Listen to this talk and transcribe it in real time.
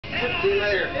See you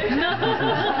later.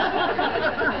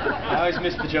 I always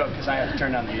miss the joke because I have to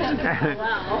turn down the music.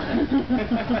 Wow.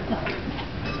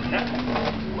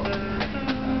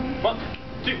 1,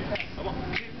 2,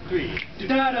 3.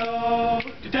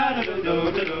 Do-da-do,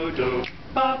 do-da-do-do-do-do-do.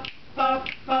 Bop, bop,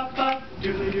 bop, bop.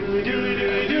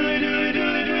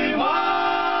 Doodly-doodly-doodly-doodly-doodly-doodly.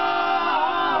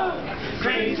 Wow!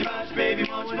 Crazy about you, baby,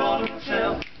 want you all to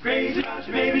myself. Crazy about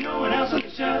you, baby, no one else on the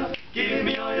shelf. Give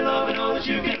me all your love and all that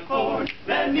you can afford.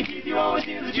 Let me keep you always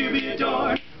near that you be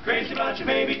adored. Crazy about you,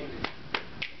 baby.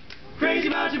 Crazy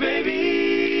about you,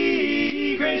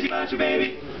 baby. Crazy about you,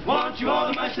 baby. Want you all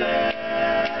to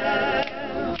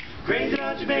myself. Crazy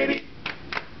about you, baby.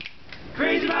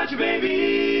 Crazy about you,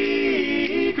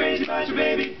 baby. Crazy about you,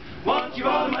 baby. Want you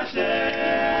all to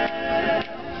myself.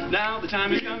 Now the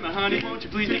time has come, my honey, won't you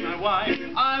please be my wife?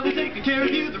 I will take care of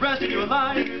you the rest of your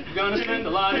life. You're gonna spend a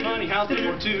lot of money, house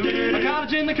for two, a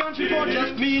cottage in the country for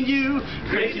just me and you.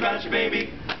 Crazy about you, baby.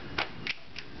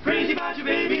 Crazy about you,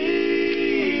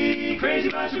 baby. Crazy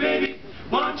about you, baby.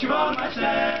 Want you all to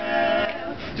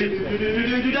myself.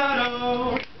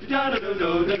 Do-do-do-do-do-do-do.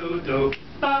 Do-da-do-do-do-do-do.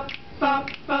 Bop, bop,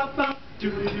 bop, bop.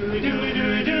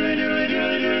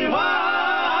 Do-do-do-do-do-do-do-do-do-do.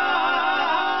 Wow!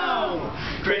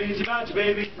 Crazy about you,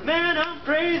 baby. Man, I'm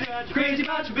crazy about you. Crazy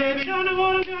about you, baby. Don't know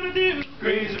what I'm gonna do.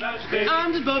 Crazy about you, baby.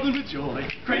 I'm just bubbling with joy.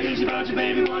 Crazy about you,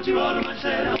 baby. Want you all to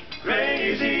myself.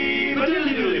 Crazy, but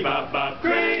diddly-doodly bop bop.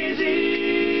 Crazy,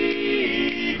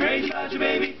 crazy about you,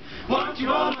 baby. Want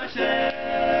you all to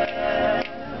myself.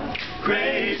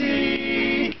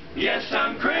 Crazy, yes,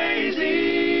 I'm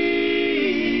crazy.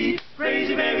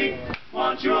 Crazy, baby.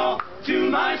 Want you all to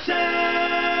myself.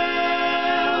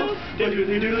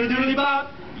 Diddly-doodly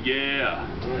bop. Yeah.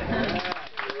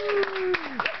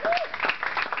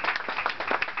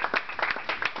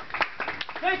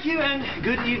 Thank you and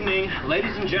good evening,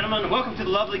 ladies and gentlemen. Welcome to the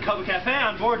lovely Cover Cafe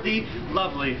on board the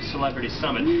lovely Celebrity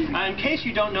Summit. In case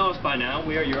you don't know us by now,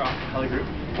 we are your acapella group,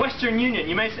 Western Union.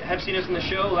 You may have seen us in the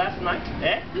show last night.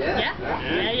 Eh?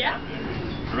 Yeah.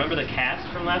 Remember the cast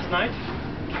from last night?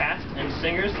 Cast and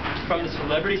singers from the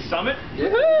Celebrity Summit?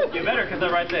 Yeah. You better, because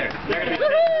they're right there. They're gonna be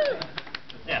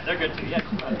yeah, they're good too. Yeah.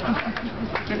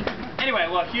 Anyway,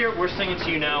 well, here we're singing to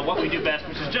you now what we do best,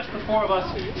 which is just the four of us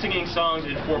singing songs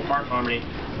in 4-part harmony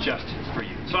just for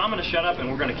you. So I'm going to shut up and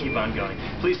we're going to keep on going.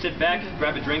 Please sit back,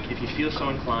 grab a drink if you feel so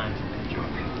inclined. Enjoy.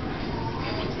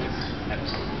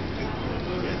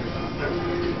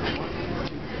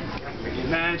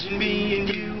 Imagine me and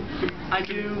you, I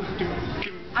do.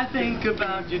 I think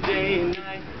about you day and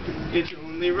night. It's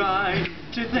only right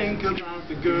to think about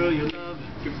the girl you love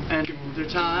and hold her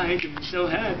tight. So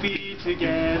happy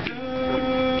together.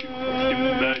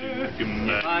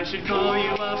 If I should call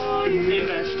you up,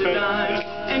 invest a dime,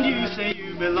 and you say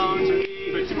you belong to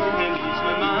me, and ease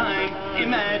my mind.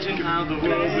 Imagine how the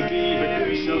world would be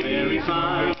so very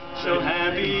fine, so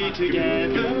happy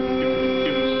together.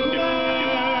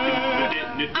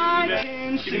 I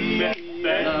can see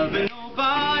loving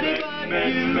nobody but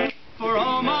you for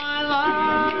all my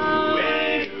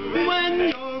life. When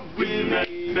you're with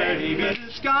me, baby, the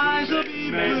skies will be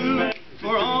blue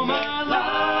for all my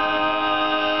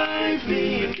life.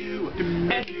 Me and you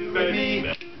and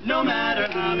me, no matter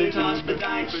how they toss the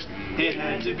dice, it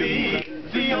had to be.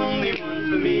 The only one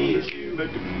for me is you,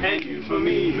 and you for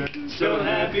me, so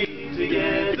happy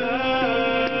together.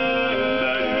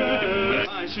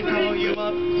 I should call you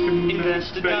up,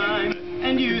 invest a dime,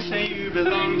 and you say you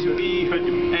belong to me,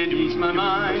 and ease my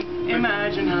mind.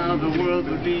 Imagine how the world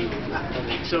would be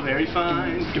so very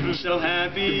fine, so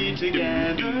happy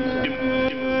together.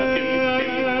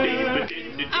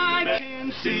 I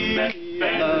can see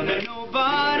loving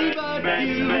nobody but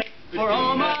you for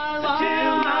all my life.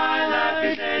 Till my life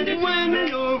is ended. When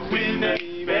you're with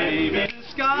me, baby, the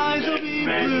skies will be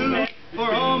blue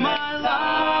for all my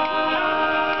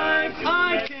life.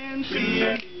 I can see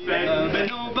loving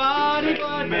nobody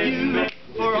but you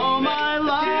for all my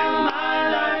life. Till my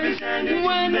life is ended.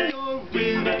 When you're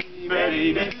with me,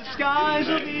 baby, the skies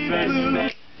will be blue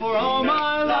for all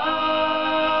my life.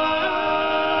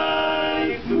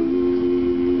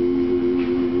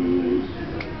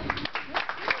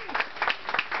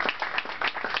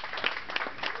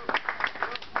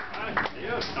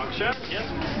 Talk shut? Yes.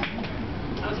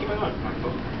 Now let's keep on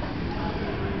going.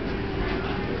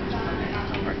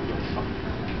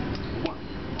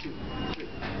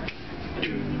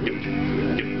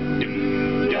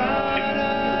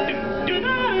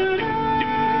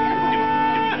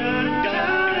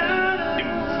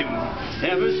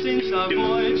 Ever since our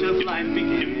voyage of life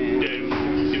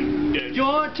began,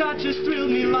 your touch has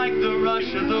thrilled me like the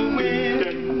rush of the wind,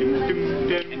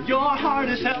 and Your heart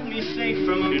has held me safe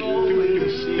from a rolling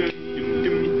sea.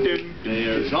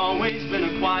 There's always been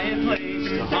a quiet place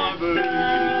to harbor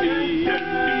you.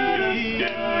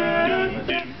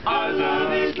 Our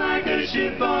love is like a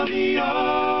ship on the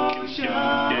ocean.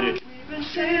 We've been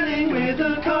sailing with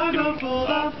a cargo full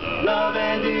of love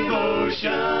and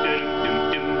devotion.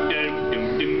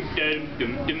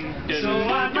 So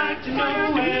I'd like to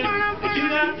know if you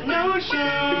got the notion.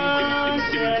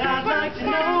 Said I'd like to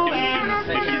know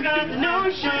if you got the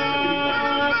notion.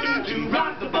 To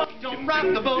rock the boat, don't rock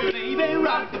the boat, baby,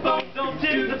 rock the boat, don't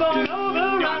tip the boat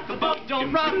over. Rock the boat,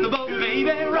 don't rock the boat,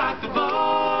 baby, rock the boat.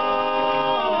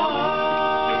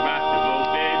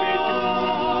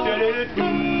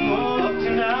 Up to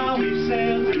now we've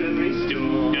sailed through every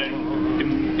storm,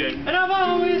 and I've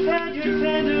always had your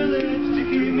tender lips to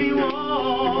keep me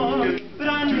warm. But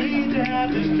I need to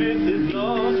have this drift that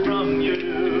flows from you.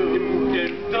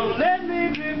 Don't let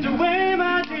me drift away,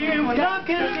 my dear, when love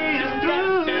can see us through.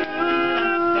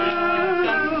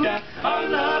 Our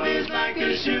love is like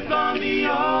a ship on the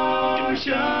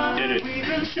ocean. We've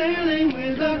been sailing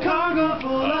with a cargo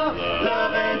full of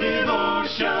love and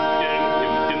devotion.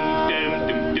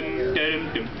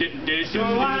 So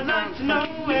I'd like to know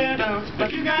where,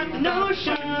 but you got the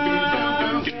notion.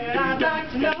 Said I'd like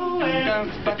to know where,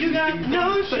 but you got the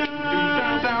notion.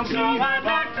 So I'd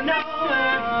like to know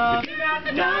where, you got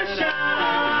the notion.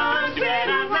 Said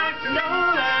I'd like to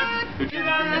know where, you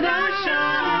got the notion.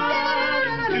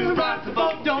 To rock the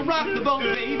boat, don't rock the boat,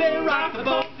 baby, rock the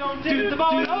boat, don't tip the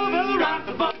boat over. Rock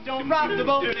the boat, don't rock the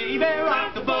boat, baby,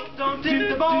 rock the boat, don't tip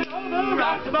the boat over.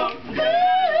 Rock the boat.